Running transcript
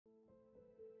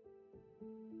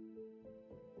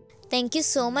Thank you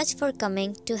so much for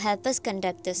coming to help us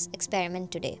conduct this experiment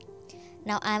today.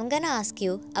 Now I'm gonna ask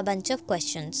you a bunch of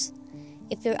questions.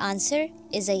 If your answer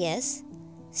is a yes,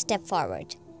 step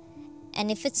forward. And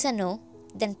if it's a no,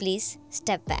 then please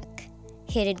step back.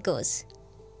 Here it goes.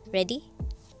 Ready?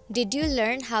 Did you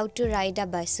learn how to ride a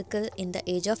bicycle in the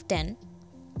age of 10?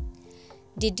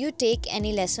 Did you take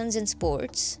any lessons in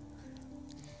sports?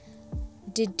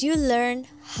 Did you learn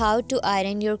how to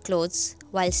iron your clothes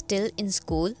while still in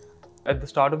school? At the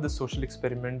start of this social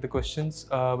experiment, the questions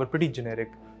were pretty generic.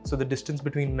 So the distance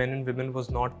between men and women was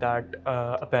not that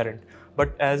apparent.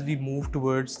 But as we move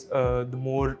towards the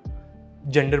more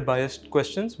gender-biased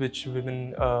questions, which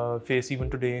women face even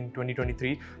today in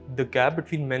 2023, the gap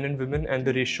between men and women and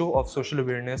the ratio of social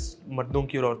awareness, mardon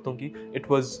ki aur auraton ki, it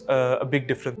was a big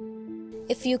difference.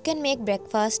 If you can make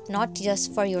breakfast not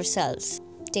just for yourselves,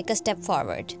 take a step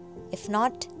forward. If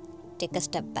not, take a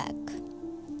step back.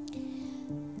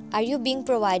 Are you being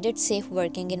provided safe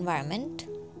working environment?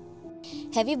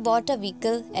 Have you bought a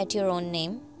vehicle at your own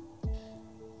name?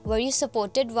 Were you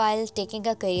supported while taking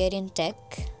a career in tech?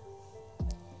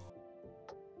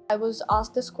 I was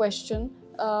asked this question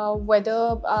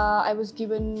whether I was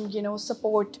given,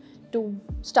 support to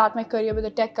start my career with a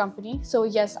tech company. So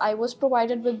yes, I was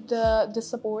provided with the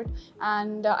support,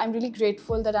 and I'm really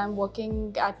grateful that I'm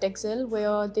working at tkxel,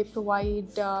 where they provide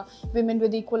women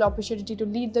with equal opportunity to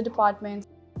lead the department.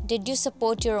 Did you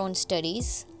support your own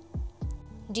studies?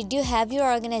 Did you have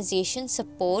your organization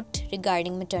support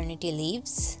regarding maternity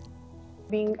leaves?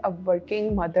 Being a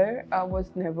working mother was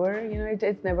never,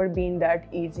 it's never been that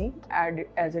easy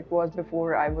as it was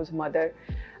before I was a mother.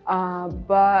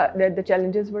 But the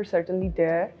challenges were certainly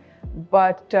there.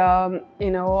 But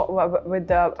with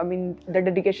the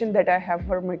dedication that I have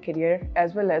for my career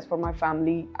as well as for my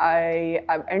family,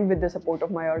 and with the support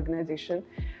of my organization,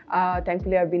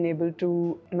 thankfully I've been able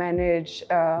to manage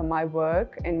my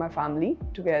work and my family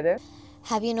together.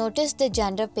 Have you noticed the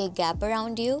gender pay gap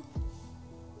around you?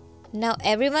 Now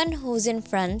everyone who's in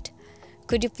front,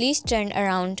 could you please turn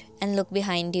around and look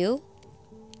behind you?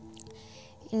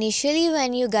 Initially,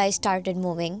 when you guys started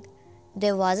moving,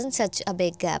 there wasn't such a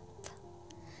big gap.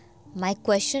 My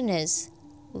question is,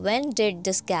 when did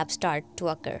this gap start to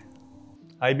occur?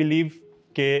 I believe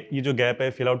कि ये जो gap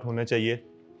है fill out होना चाहिए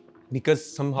because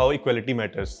somehow equality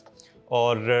matters.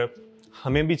 और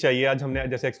हमें भी चाहिए, आज हमने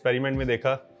जैसे experiment में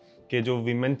देखा कि जो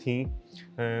women थी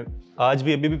आज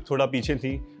भी अभी भी थोड़ा पीछे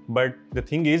थी, but the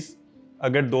thing is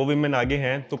अगर 2 women आगे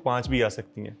हैं तो 5 भी आ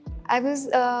सकती हैं. I was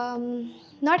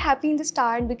not happy in the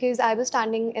start because I was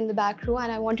standing in the back row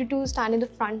and I wanted to stand in the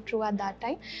front row at that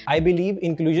time. I believe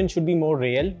inclusion should be more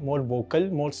real, more vocal,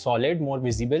 more solid, more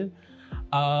visible.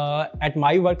 At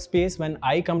my workspace, when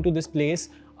I come to this place,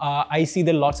 I see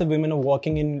that lots of women are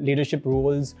working in leadership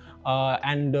roles,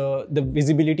 and the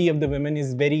visibility of the women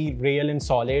is very real and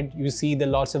solid. You see the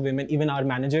lots of women, even our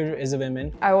manager is a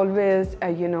woman. I always,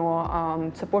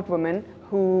 support women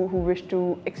who wish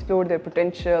to explore their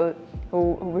potential,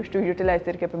 who wish to utilize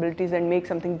their capabilities and make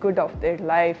something good of their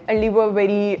life, and leave a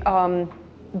very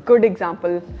good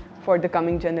example for the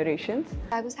coming generations.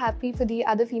 I was happy for the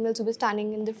other females who were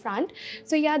standing in the front.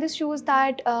 So yeah, this shows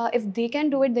that if they can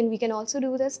do it, then we can also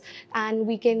do this, and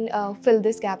we can fill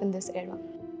this gap in this era.